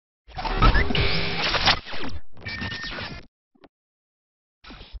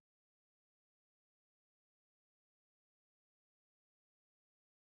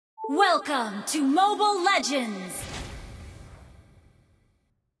Welcome to Mobile Legends!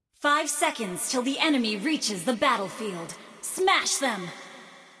 5 seconds till the enemy reaches the battlefield. Smash them!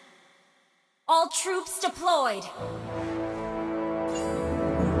 All troops deployed!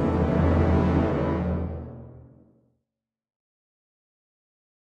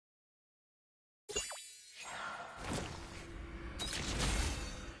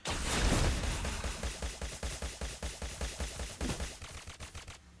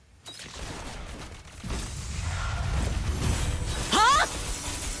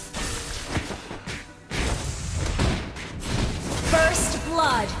 First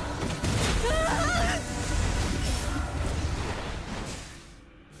blood!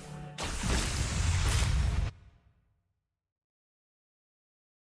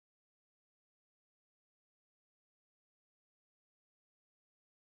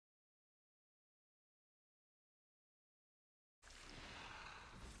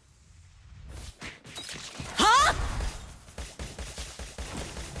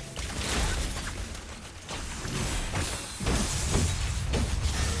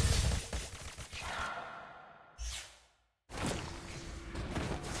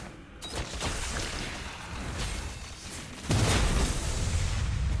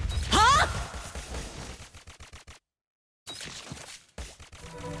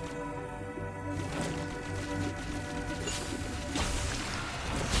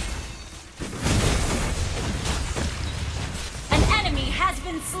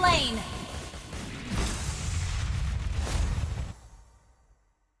 Been slain.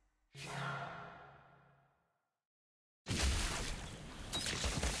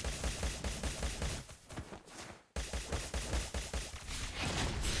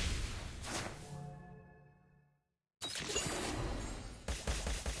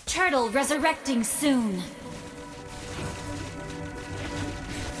 Turtle resurrecting soon.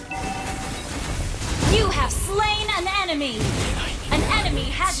 You have slain an enemy. An enemy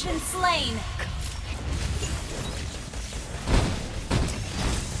has been slain!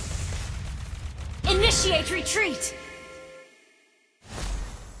 Initiate retreat!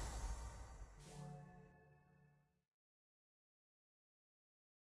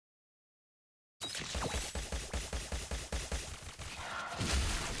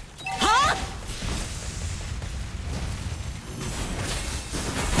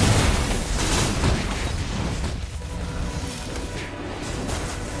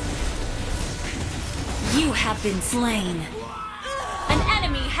 You have been slain. An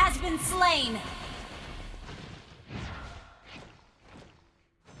enemy has been slain.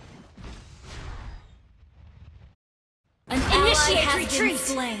 An ally has been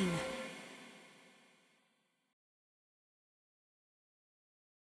slain.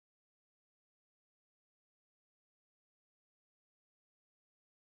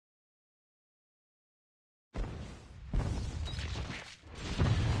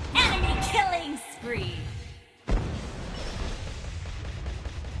 Enemy killing spree.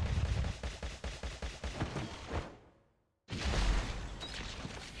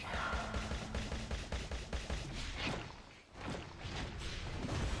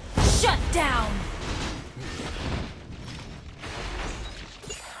 Shut down!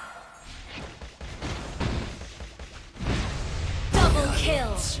 Double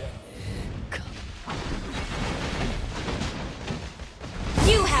kill!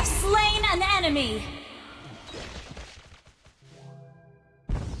 You have slain an enemy!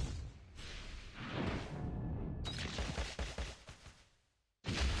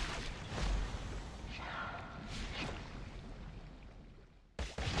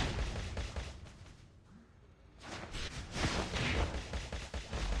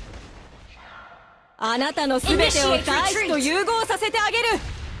あなたのすべてを大地と融合させてあげる。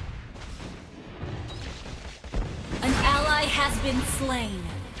An ally has been slain.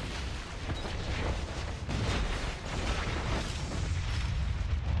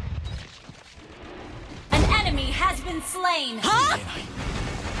 An enemy has been slain. は？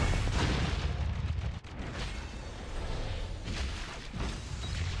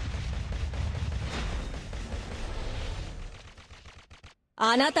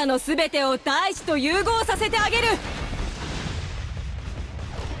あなたのすべてを大地と融合させてあげる。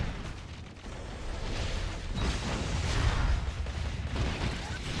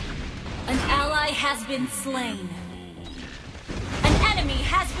An ally has been slain. An enemy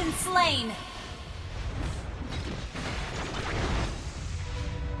has been slain.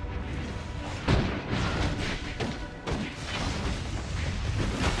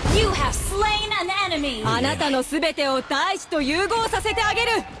 You have slain an enemy. あなたのすべてを大地と融合させてあげる。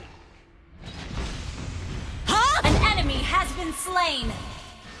An enemy has been slain.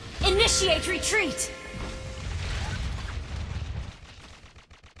 Initiate retreat!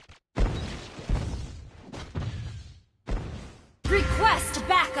 Request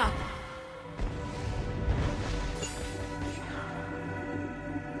backup!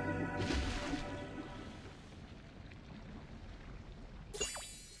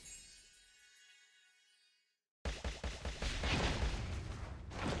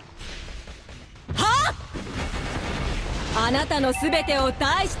 Ha! あなたのすべてを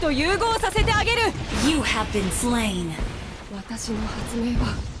大使と融合させてあげる。 You have been slain. 私の発明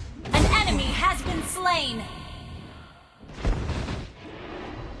は An enemy has been slain.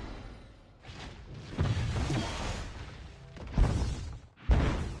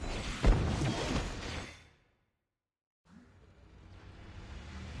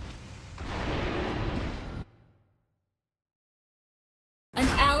 An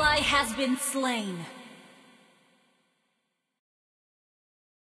ally has been slain.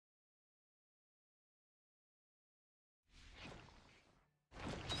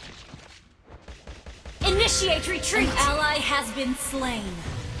 Initiate retreat! An ally has been slain.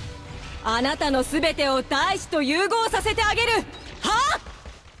 あなたのすべてを大使と融合させてあげる。はあ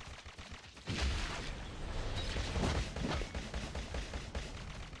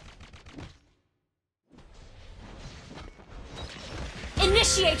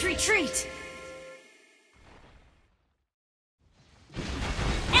Initiate retreat!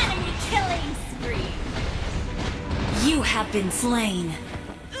 Enemy killing spree! You have been slain.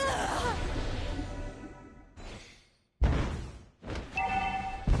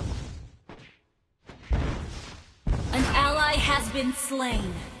 An ally has been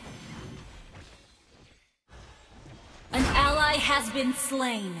slain. An ally has been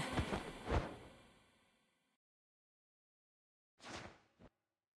slain.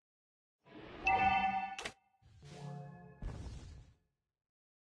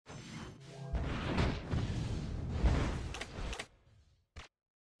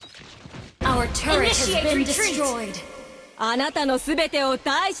 Our turret has been destroyed. あなたのすべてを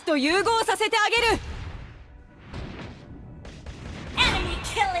大使と融合させてあげる。 Enemy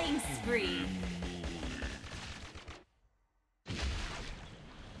killing spree.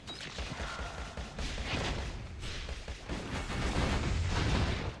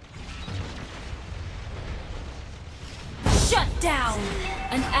 Shut down.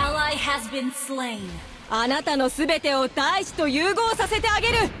 An ally has been slain. あなたのすべてを大使と融合させてあげ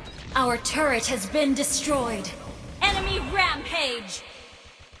る。 Our turret has been destroyed. Enemy rampage.「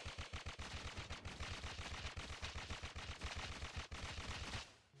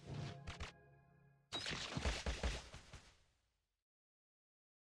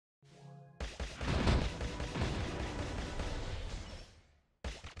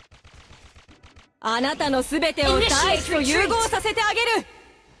あなたのすべてを大使と融合させてあげる。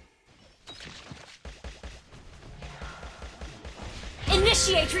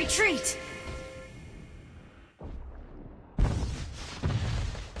 Initiate retreat.「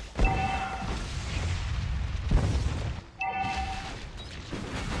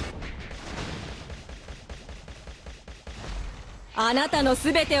あなたの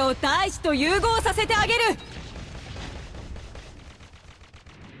すべてを大使と融合させてあげる。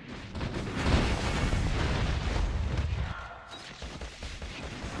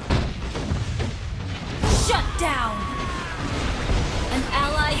 Shut down. An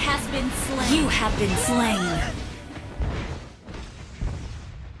ally has been slain. You have been slain.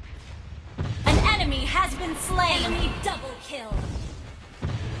 An enemy has been slain. Enemy double kill.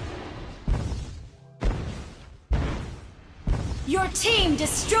 Your team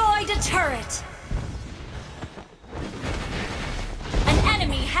destroyed a turret. An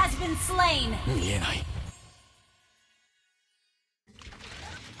enemy has been slain. 見えない。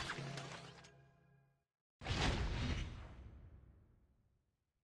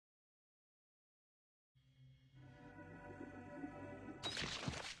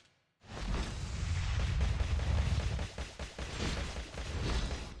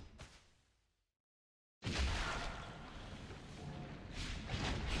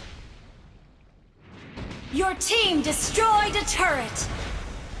 Your team destroyed a turret.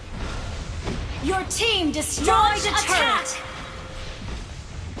 Your team destroyed a turret.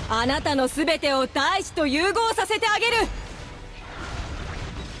 あなたのすべてを大使と融合させてあげる。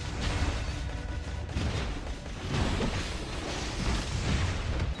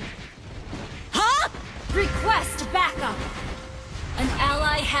 は Request backup. An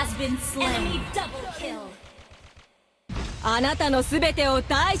ally has been slain. Enemy double kill. あなたのすべてを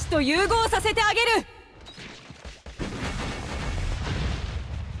大使と融合させてあげる。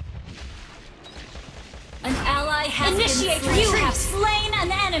 An An ally has Initiate been slain. You have slain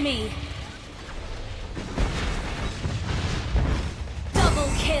an enemy. Double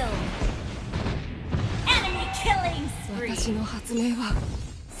kill. Enemy killing spree. 私の発明は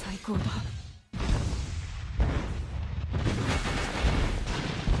最高だ。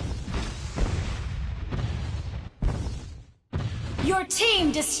Your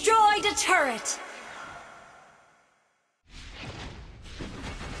team destroyed a turret.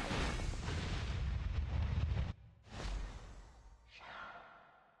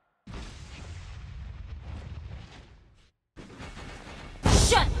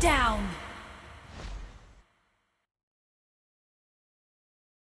 Shut down.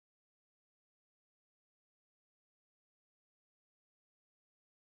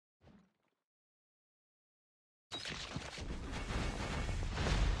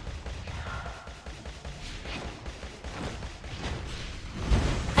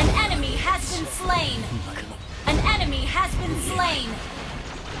 An enemy has been slain. An enemy has been slain.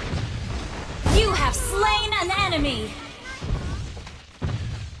 You have slain an enemy.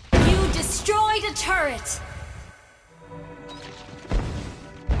 You destroyed a turret.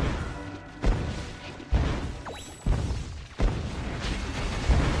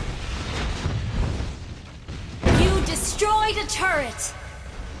 You destroyed a turret.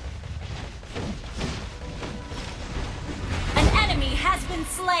 An enemy has been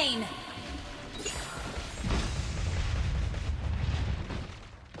slain.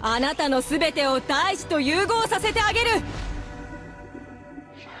 あなたのすべてを大地と融合させてあげる。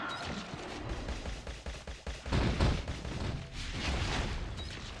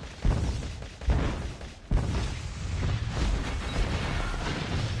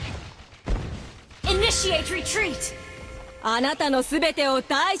Initiate retreat. あなたのすべてを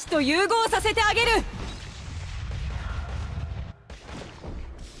大地と融合させてあげる。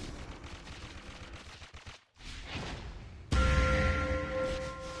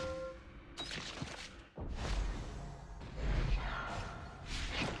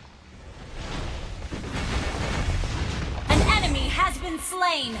An enemy has been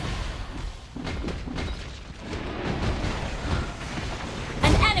slain.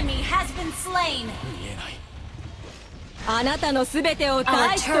 An enemy has been slain. あなたのすべてを Our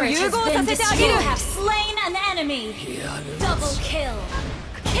大地と turret 融 has 合さ been せてあ destroyed. げ You る。 have slain an enemy. Double kill.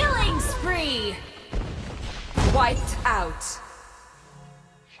 Killing spree. Wiped out.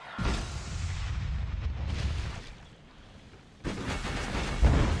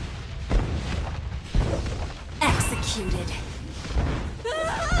 Executed.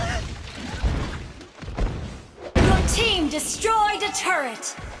 Your team destroyed a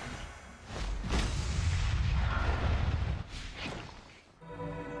turret.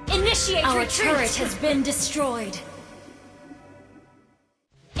 Initiate Our retreat. Our turret has been destroyed.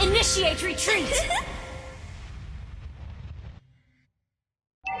 Initiate retreat.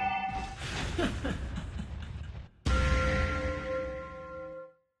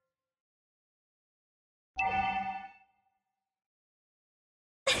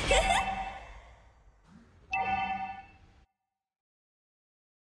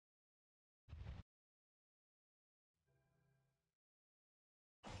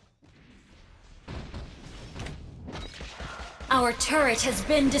 Our turret has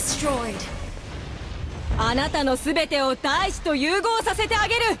been destroyed. あなたのすべてを大地と融合させてあ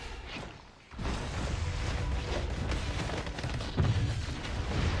げる。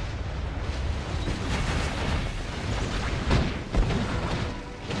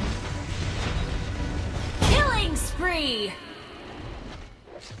Killing spree.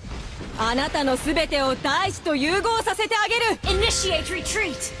 あなたのすべてを大地と融合させてあげる。Initiate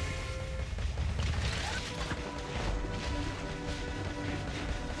retreat.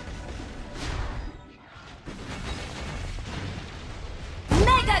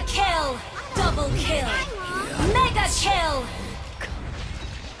 Mega kill! Double kill! Mega kill!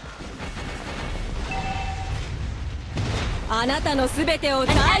 あなたのすべてを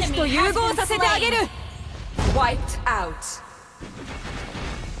大地と融合させてあげる。Wiped out.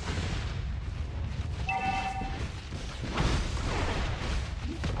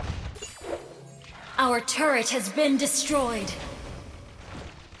 Our turret has been destroyed.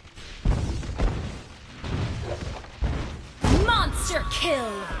 Monster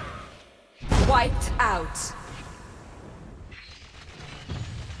kill! Wiped out.